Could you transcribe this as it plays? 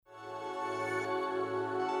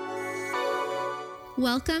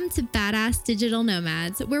Welcome to Badass Digital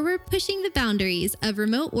Nomads, where we're pushing the boundaries of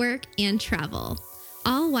remote work and travel,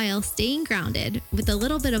 all while staying grounded with a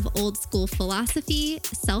little bit of old school philosophy,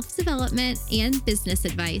 self-development, and business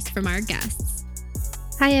advice from our guests.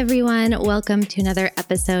 Hi, everyone. Welcome to another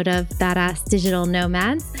episode of Badass Digital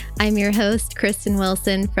Nomads. I'm your host, Kristen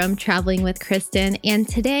Wilson from Traveling with Kristen, and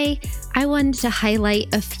today I wanted to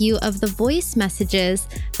highlight a few of the voice messages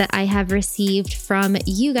that I have received from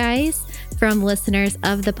you guys, from listeners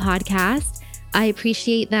of the podcast. I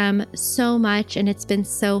appreciate them so much, and it's been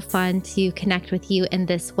so fun to connect with you in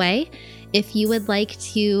this way. If you would like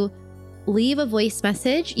to leave a voice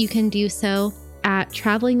message, you can do so at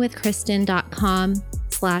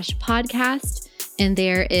travelingwithkristen.com/podcast, and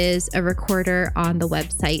there is a recorder on the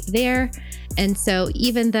website there. And so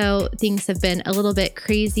even though things have been a little bit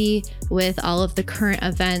crazy with all of the current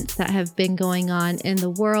events that have been going on in the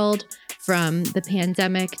world, from the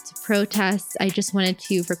pandemic to protests, I just wanted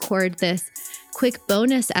to record this quick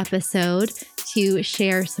bonus episode to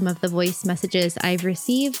share some of the voice messages I've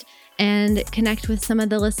received and connect with some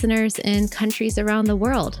of the listeners in countries around the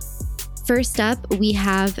world. First up, we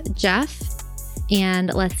have Jeff,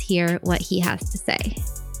 and let's hear what he has to say.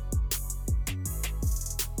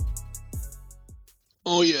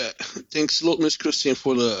 Oh yeah, thanks a lot, Miss Christine,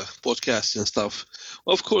 for the podcast and stuff.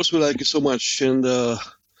 Of course, we like you so much, and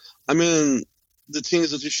I mean, the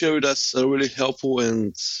things that you share with us are really helpful,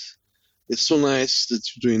 and it's so nice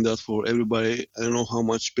that you're doing that for everybody. I don't know how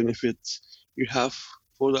much benefit you have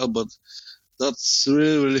for that, but that's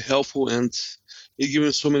really, really helpful, and you're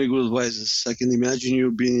giving so many good advices. I can imagine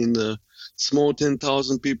you being in the small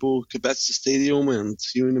 10,000 people capacity stadium, and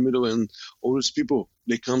you're in the middle, and all these people,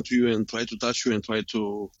 they come to you and try to touch you and try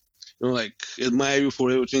to, admire you for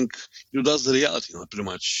everything. That's the reality, pretty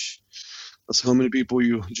much. That's how many people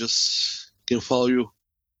you just can follow you.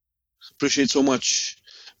 Appreciate so much,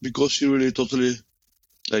 because you really totally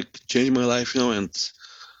changed my life, and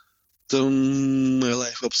turn my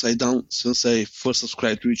life upside down since I first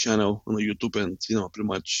subscribed to your channel on YouTube, and pretty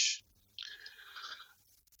much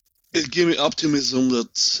it gave me optimism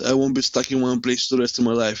that I won't be stuck in one place the rest of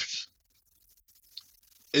my life.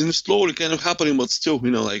 And it's slowly kind of happening, but still,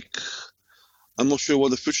 I'm not sure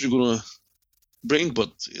what the future is gonna bring,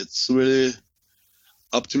 but it's really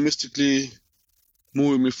optimistically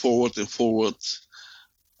moving me forward and forward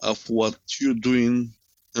of what you're doing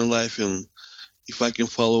in life, and if I can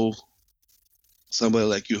follow somebody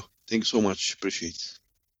like you. Thanks so much. Appreciate it.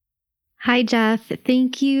 Hi, Jeff.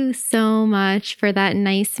 Thank you so much for that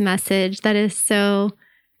nice message. That is so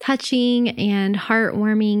touching and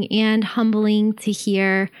heartwarming and humbling to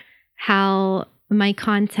hear how my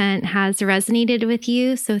content has resonated with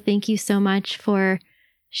you. So thank you so much for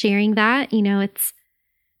sharing that. It's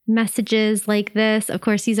messages like this. Of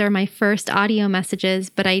course, these are my first audio messages,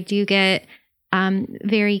 but I do get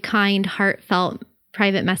very kind, heartfelt,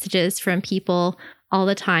 private messages from people all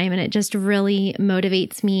the time. And it just really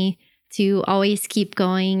motivates me to always keep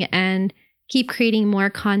going and keep creating more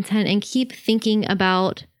content and keep thinking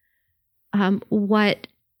about what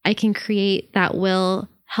I can create that will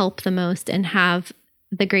help the most and have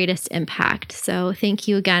the greatest impact. So thank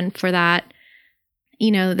you again for that.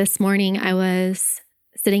 This morning I was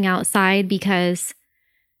sitting outside because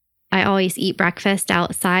I always eat breakfast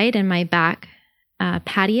outside in my back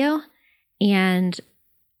patio. And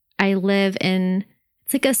I live in,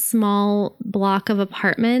 it's like a small block of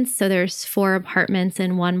apartments. So there's 4 apartments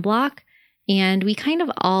in one block. And we kind of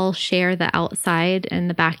all share the outside and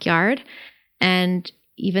the backyard. And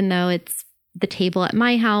even though it's the table at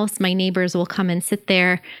my house, my neighbors will come and sit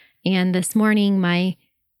there. And this morning, my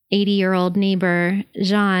 80-year-old neighbor,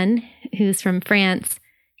 Jean, who's from France,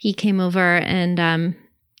 he came over and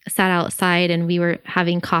sat outside, and we were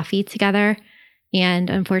having coffee together. And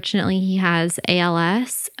unfortunately, he has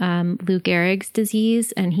ALS, Lou Gehrig's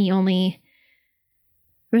disease, and he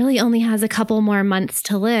really only has a couple more months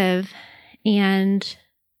to live. And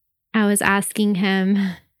I was asking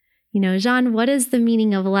him, Jean, what is the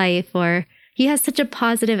meaning of life? Or he has such a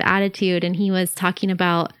positive attitude, and he was talking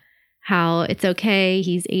about how it's okay.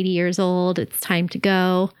 He's 80 years old. It's time to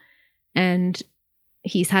go. And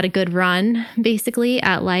he's had a good run, basically,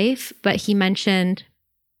 at life. But he mentioned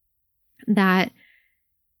that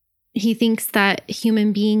he thinks that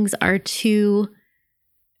human beings are too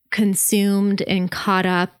consumed and caught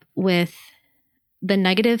up with the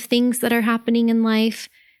negative things that are happening in life,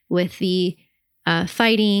 with the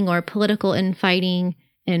fighting or political infighting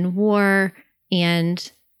and war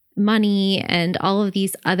and money and all of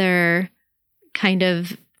these other kind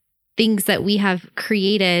of things that we have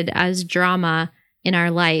created as drama in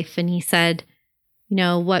our life. And he said,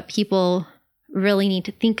 what people really need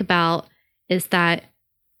to think about is that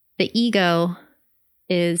the ego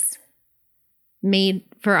is made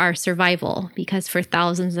for our survival, because for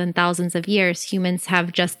thousands and thousands of years, humans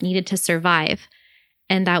have just needed to survive.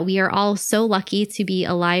 And that we are all so lucky to be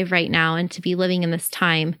alive right now and to be living in this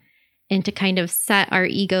time, and to kind of set our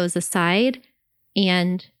egos aside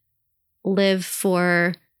and live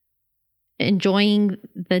for enjoying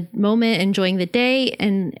the moment, enjoying the day,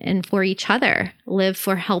 and for each other, live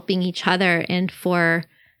for helping each other and for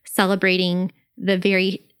celebrating the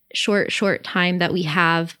very short time that we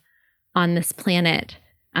have on this planet.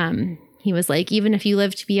 He was like, even if you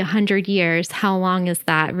live to be 100 years, how long is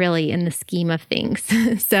that really in the scheme of things?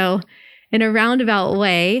 So in a roundabout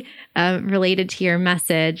way, related to your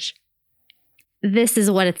message, this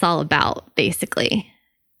is what it's all about, basically.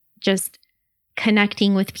 Just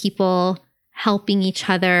connecting with people, helping each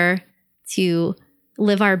other to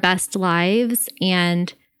live our best lives,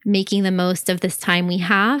 and making the most of this time we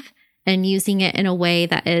have, and using it in a way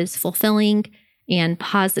that is fulfilling and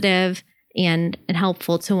positive and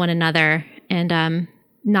helpful to one another, and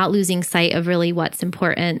not losing sight of really what's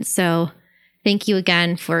important. So thank you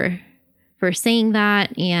again for saying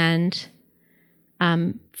that, and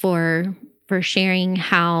for sharing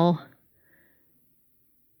how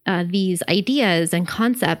these ideas and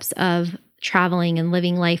concepts of traveling and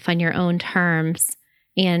living life on your own terms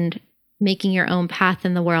and making your own path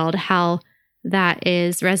in the world, how that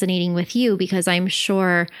is resonating with you, because I'm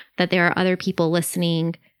sure that there are other people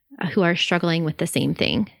listening who are struggling with the same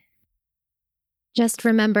thing. Just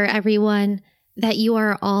remember, everyone, that you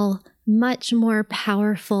are all much more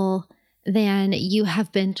powerful than you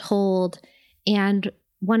have been told. And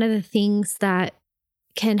one of the things that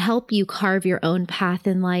can help you carve your own path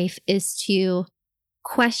in life is to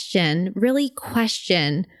really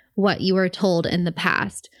question what you were told in the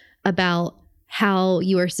past about how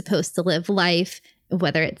you are supposed to live life,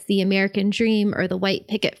 whether it's the American dream or the white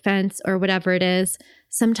picket fence or whatever it is.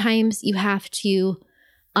 Sometimes you have to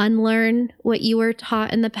unlearn what you were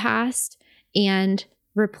taught in the past and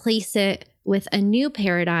replace it with a new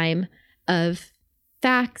paradigm of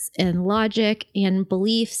facts and logic and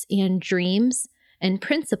beliefs and dreams and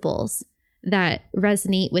principles that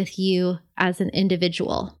resonate with you as an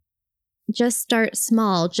individual. Just start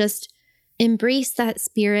small. Just embrace that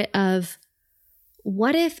spirit of,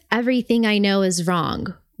 what if everything I know is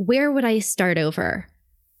wrong? Where would I start over?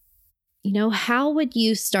 How would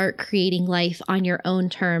you start creating life on your own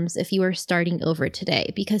terms if you were starting over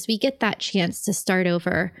today? Because we get that chance to start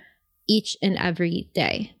over each and every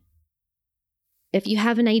day. If you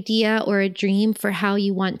have an idea or a dream for how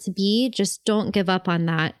you want to be, just don't give up on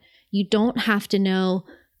that. You don't have to know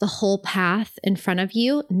the whole path in front of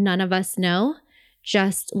you. None of us know.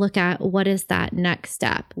 Just look at, what is that next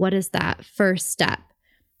step? What is that first step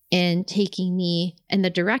in taking me in the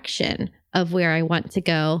direction of where I want to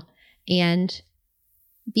go, and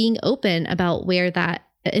being open about where that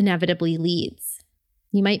inevitably leads.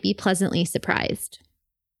 You might be pleasantly surprised.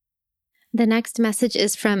 The next message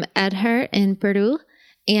is from Edher in Peru,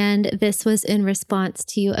 and this was in response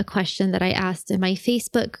to a question that I asked in my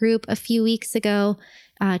Facebook group a few weeks ago,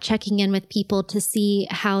 checking in with people to see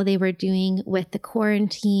how they were doing with the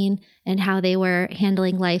quarantine and how they were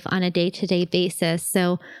handling life on a day-to-day basis.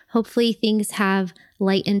 So hopefully things have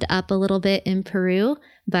lightened up a little bit in Peru,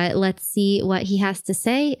 but let's see what he has to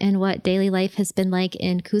say and what daily life has been like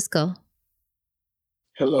in Cusco.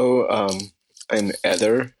 Hello, I'm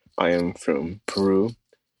Edher. I am from Peru,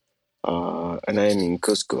 and I am in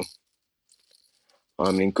Cusco.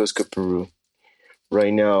 I'm in Cusco, Peru.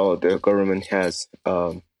 Right now, the government has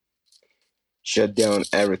shut down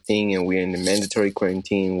everything, and we're in a mandatory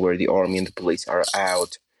quarantine where the army and the police are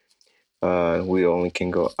out. We only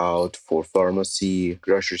can go out for pharmacy,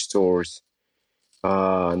 grocery stores.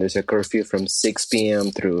 There's a curfew from 6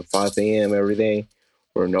 p.m. through 5 a.m. every day,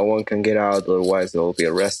 where no one can get out, otherwise they'll be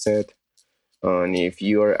arrested. And if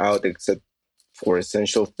you are out except for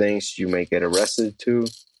essential things, you may get arrested too.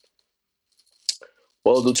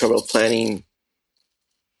 We'll do travel planning.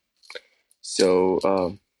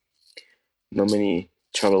 So, not many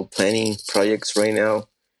travel planning projects right now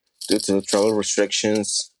due to the travel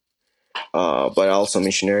restrictions. But also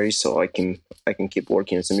missionary, so I can keep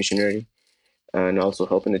working as a missionary and also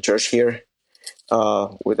helping the church here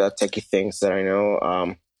with that techie things that I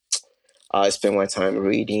know. I spend my time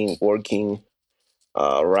reading, working,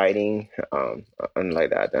 writing, and like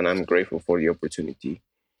that. And I'm grateful for the opportunity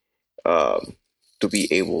to be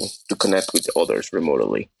able to connect with others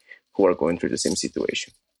remotely who are going through the same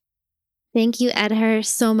situation. Thank you, Edher,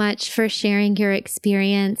 so much for sharing your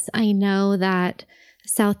experience. I know that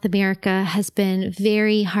South America has been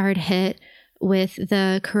very hard hit with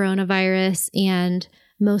the coronavirus, and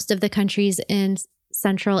most of the countries in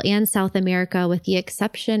Central and South America, with the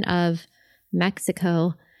exception of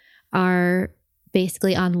Mexico, are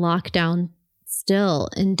basically on lockdown still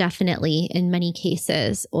indefinitely in many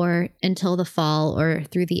cases, or until the fall or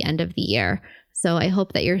through the end of the year. So I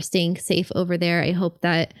hope that you're staying safe over there. I hope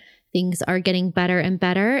that things are getting better and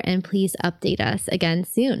better, and please update us again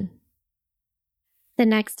soon. The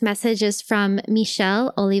next message is from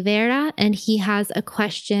Michel Oliveira, and he has a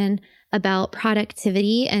question about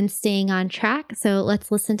productivity and staying on track. So let's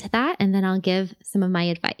listen to that, and then I'll give some of my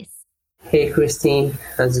advice. Hey, Christine,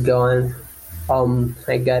 how's it going?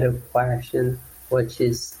 I got a question which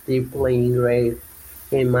is deeply ingrained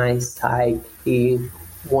in my psyche.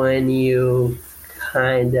 When you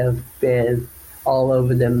kind of been all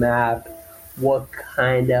over the map, what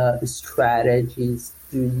kind of strategies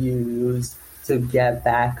do you use to get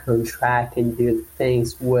back on track and do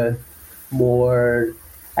things with more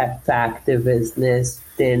effectiveness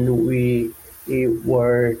than we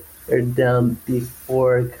were done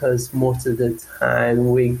before? Because most of the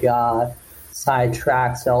time we got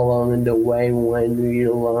sidetracks along the way when we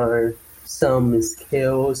learn some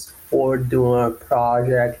skills or doing a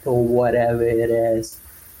project or whatever it is.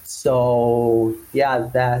 So yeah,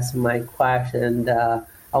 that's my question. I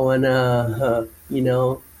wanna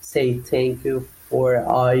say thank you for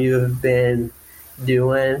all you've been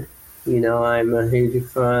doing. I'm a huge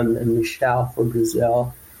fan of Michelle for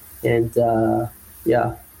Brazil, and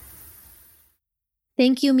yeah.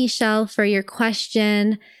 Thank you, Michelle, for your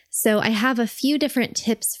question. So I have a few different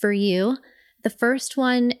tips for you. The first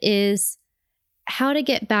one is how to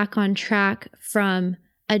get back on track from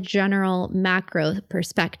a general macro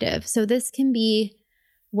perspective. So this can be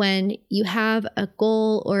when you have a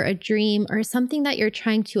goal or a dream or something that you're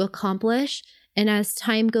trying to accomplish, and as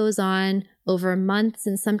time goes on over months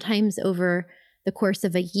and sometimes over the course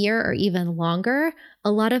of a year or even longer,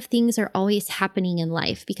 a lot of things are always happening in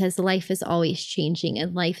life because life is always changing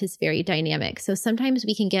and life is very dynamic. So sometimes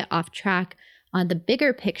we can get off track on the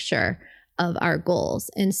bigger picture of our goals.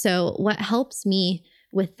 And so what helps me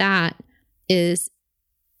with that is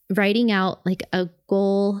writing out like a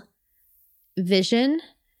goal vision.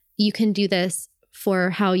 You can do this for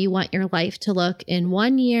how you want your life to look in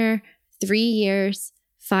 1 year, 3 years,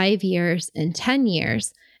 5 years, and 10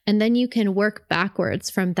 years. And then you can work backwards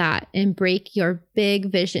from that and break your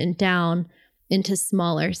big vision down into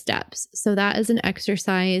smaller steps. So that is an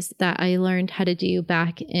exercise that I learned how to do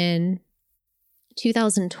back in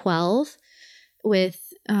 2012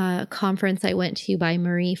 with a conference I went to by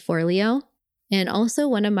Marie Forleo. And also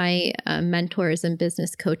one of my mentors and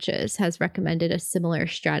business coaches has recommended a similar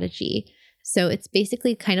strategy. So it's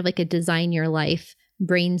basically kind of like a design your life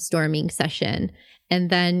brainstorming session. And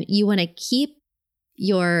then you want to keep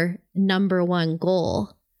your number one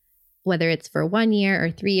goal, whether it's for 1 year or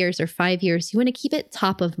 3 years or 5 years, you want to keep it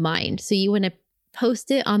top of mind. So you want to post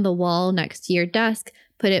it on the wall next to your desk,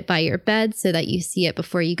 put it by your bed so that you see it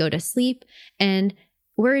before you go to sleep. And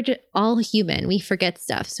we're all human. We forget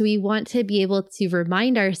stuff. So we want to be able to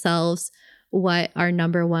remind ourselves what our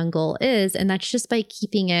number one goal is. And that's just by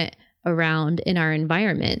keeping it around in our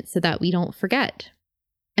environment so that we don't forget.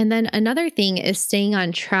 And then another thing is staying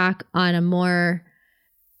on track on a more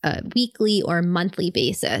weekly or monthly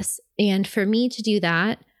basis. And for me to do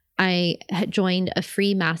that, I had joined a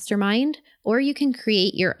free mastermind, or you can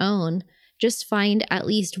create your own. Just find at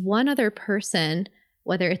least one other person,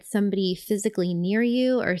 whether it's somebody physically near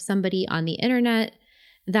you or somebody on the internet,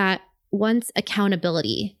 that wants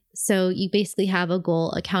accountability. So you basically have a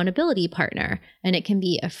goal accountability partner, and it can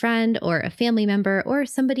be a friend or a family member or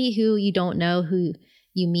somebody who you don't know, who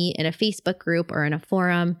you meet in a Facebook group or in a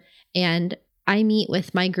forum. And I meet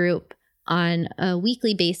with my group on a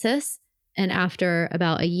weekly basis. And after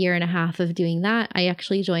about a year and a half of doing that, I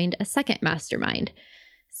actually joined a second mastermind.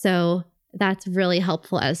 So that's really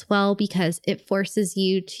helpful as well, because it forces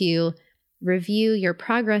you to review your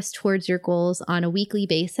progress towards your goals on a weekly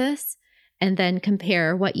basis and then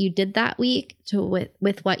compare what you did that week to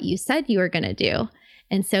with what you said you were going to do.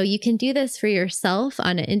 And so you can do this for yourself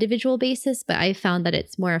on an individual basis, but I found that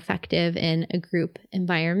it's more effective in a group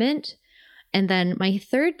environment. And then my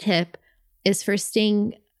third tip is for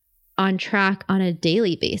staying on track on a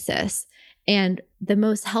daily basis. And the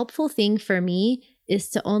most helpful thing for me is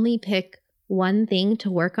to only pick one thing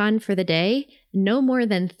to work on for the day, no more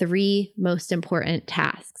than 3 most important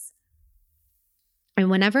tasks. And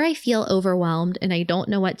whenever I feel overwhelmed and I don't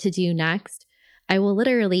know what to do next, I will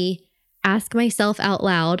literally ask myself out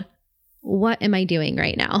loud, what am I doing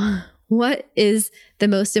right now? What is the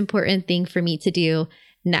most important thing for me to do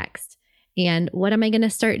next? And what am I going to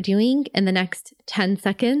start doing in the next 10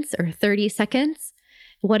 seconds or 30 seconds?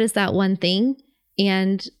 What is that one thing?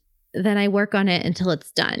 And then I work on it until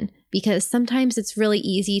it's done. Because sometimes it's really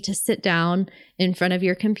easy to sit down in front of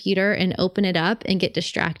your computer and open it up and get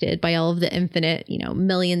distracted by all of the infinite,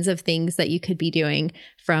 millions of things that you could be doing,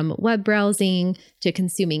 from web browsing to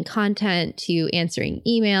consuming content to answering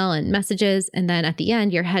email and messages. And then at the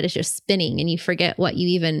end, your head is just spinning and you forget what you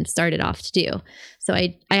even started off to do. So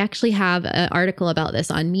I actually have an article about this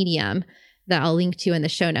on Medium that I'll link to in the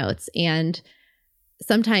show notes. And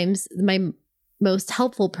sometimes my most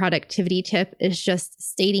helpful productivity tip is just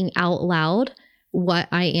stating out loud what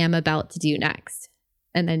I am about to do next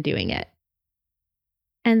and then doing it.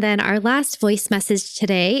 And then our last voice message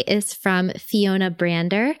today is from Fiona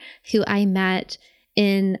Brander, who I met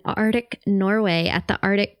in Arctic Norway at the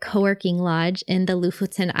Arctic Co-working Lodge in the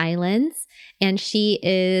Lofoten Islands. And she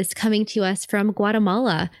is coming to us from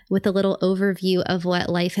Guatemala with a little overview of what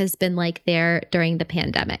life has been like there during the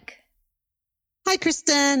pandemic. Hi,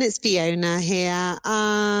 Kristen. It's Fiona here.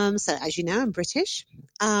 So as you know, I'm British.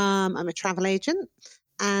 I'm a travel agent,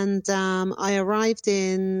 and I arrived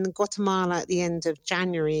in Guatemala at the end of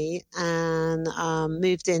January and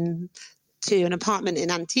moved in to an apartment in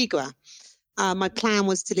Antigua. My plan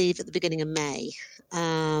was to leave at the beginning of May,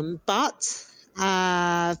 but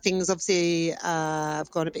things obviously have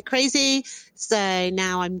gone a bit crazy. So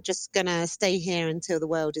now I'm just going to stay here until the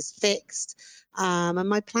world is fixed. And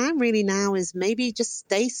my plan really now is maybe just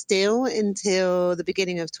stay still until the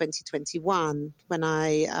beginning of 2021, when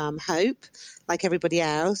I hope, like everybody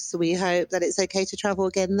else, we hope that it's okay to travel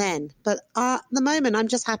again then. But at the moment, I'm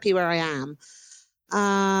just happy where I am.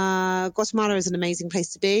 Guatemala is an amazing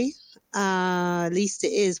place to be. At least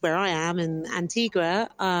it is where I am in Antigua,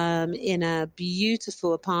 in a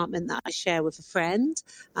beautiful apartment that I share with a friend.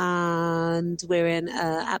 And we're in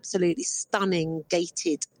an absolutely stunning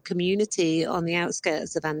gated community on the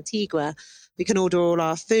outskirts of Antigua. We can order all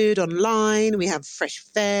our food online. We have fresh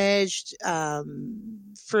veg,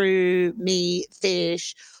 fruit, meat,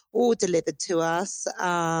 fish, all delivered to us,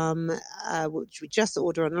 which we just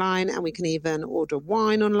order online, and we can even order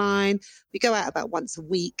wine online. We go out about once a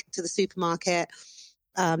week to the supermarket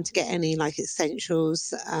to get any essentials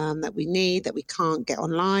that we need that we can't get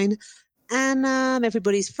online. And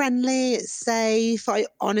everybody's friendly, it's safe. I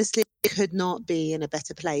honestly could not be in a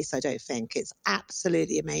better place, I don't think. It's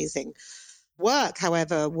absolutely amazing. Work,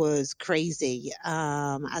 however, was crazy.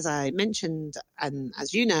 As I mentioned, and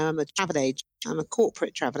as you know, I'm a travel agent. I'm a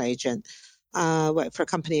corporate travel agent. Work for a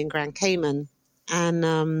company in Grand Cayman, and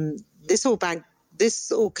this all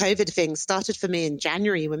COVID thing started for me in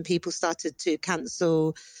January when people started to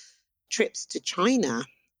cancel trips to China.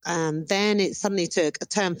 Then it suddenly took a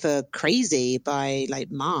turn for crazy by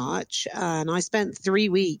March, and I spent 3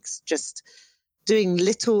 weeks just doing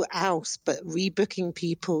little else but rebooking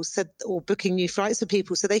people or booking new flights for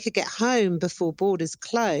people so they could get home before borders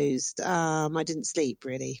closed. I didn't sleep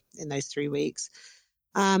really in those 3 weeks.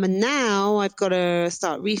 And now I've got to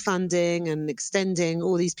start refunding and extending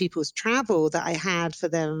all these people's travel that I had for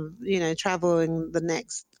them, traveling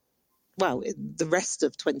the rest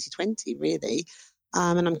of 2020 really.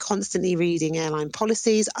 And I'm constantly reading airline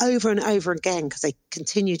policies over and over again because they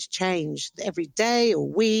continue to change every day or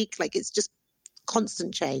week. It's just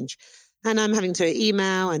constant change. And I'm having to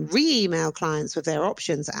email and re-email clients with their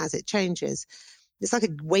options as it changes. It's like a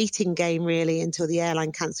waiting game really until the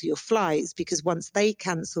airline cancel your flights, because once they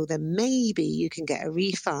cancel, then maybe you can get a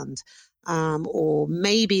refund. Or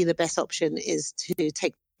maybe the best option is to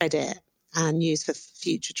take credit and use for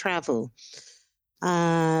future travel.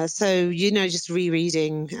 So, just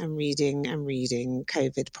rereading and reading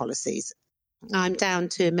COVID policies. I'm down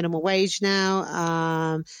to minimum wage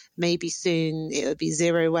now. Maybe soon it will be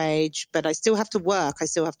zero wage, but I still have to work. I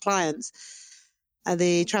still have clients.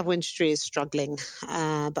 The travel industry is struggling,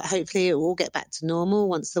 but hopefully it will all get back to normal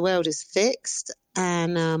once the world is fixed.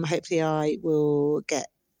 And hopefully I will get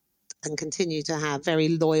and continue to have very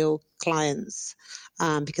loyal clients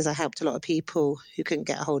because I helped a lot of people who couldn't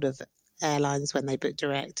get a hold of airlines when they book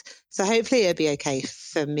direct. So hopefully it'll be okay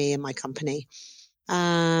for me and my company.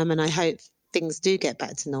 And I hope things do get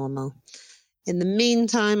back to normal. In the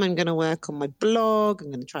meantime, I'm going to work on my blog. I'm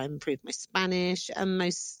going to try and improve my Spanish. And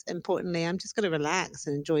most importantly, I'm just going to relax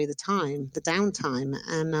and enjoy the downtime.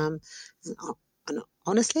 And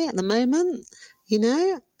honestly, at the moment,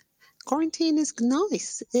 quarantine is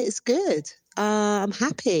nice. It's good. I'm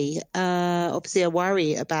happy. Obviously, I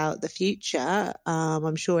worry about the future.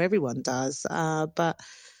 I'm sure everyone does. But,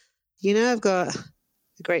 I've got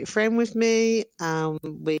a great friend with me.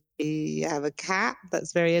 We have a cat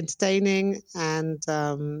that's very entertaining, and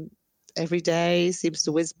every day seems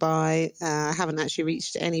to whiz by. I haven't actually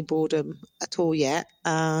reached any boredom at all yet.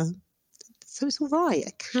 So it's all right.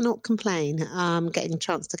 I cannot complain. Getting a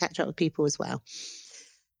chance to catch up with people as well.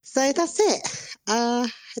 So that's it. I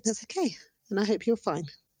hope that's okay. And I hope you're fine.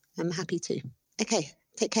 I'm happy too. Okay,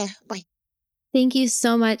 take care. Bye. Thank you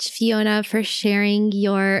so much, Fiona, for sharing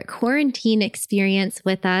your quarantine experience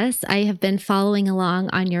with us. I have been following along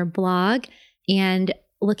on your blog and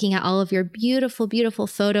looking at all of your beautiful, beautiful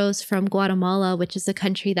photos from Guatemala, which is a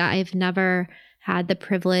country that I've never had the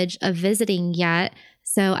privilege of visiting yet.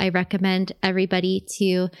 So I recommend everybody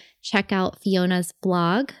to check out Fiona's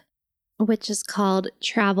blog, which is called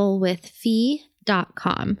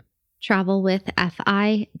travelwithfi.com.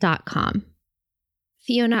 travelwithfi.com.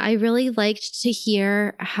 Fiona, I really liked to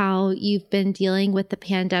hear how you've been dealing with the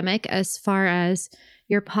pandemic as far as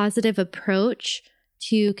your positive approach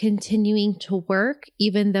to continuing to work,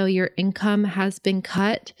 even though your income has been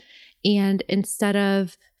cut. And instead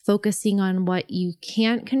of focusing on what you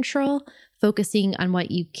can't control, focusing on what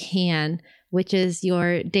you can, which is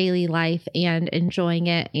your daily life and enjoying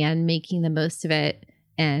it and making the most of it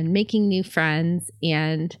and making new friends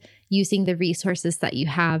and using the resources that you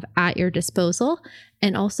have at your disposal,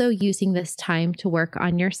 and also using this time to work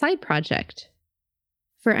on your side project.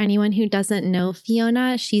 For anyone who doesn't know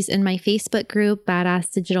Fiona, she's in my Facebook group, Badass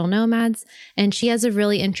Digital Nomads, and she has a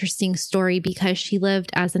really interesting story because she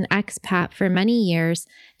lived as an expat for many years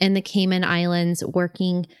in the Cayman Islands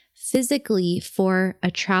working physically for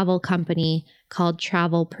a travel company called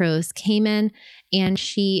Travel Pros Cayman, and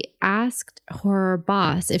she asked her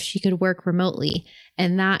boss if she could work remotely,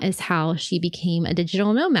 and that is how she became a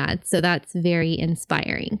digital nomad. So that's very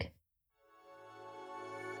inspiring.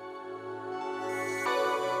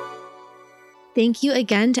 Thank you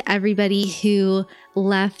again to everybody who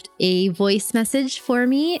left a voice message for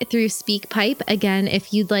me through SpeakPipe. Again,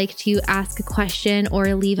 if you'd like to ask a question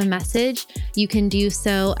or leave a message, you can do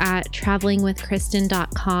so at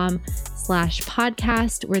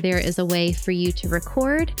travelingwithkristen.com/podcast, where there is a way for you to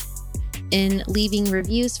record, in leaving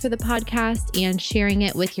reviews for the podcast and sharing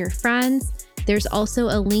it with your friends. There's also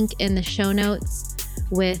a link in the show notes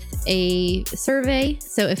with a survey.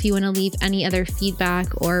 So if you want to leave any other feedback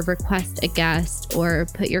or request a guest or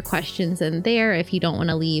put your questions in there, if you don't want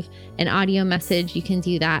to leave an audio message, you can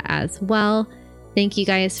do that as well. Thank you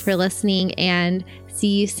guys for listening, and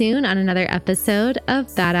see you soon on another episode of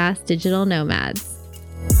Badass Digital Nomads.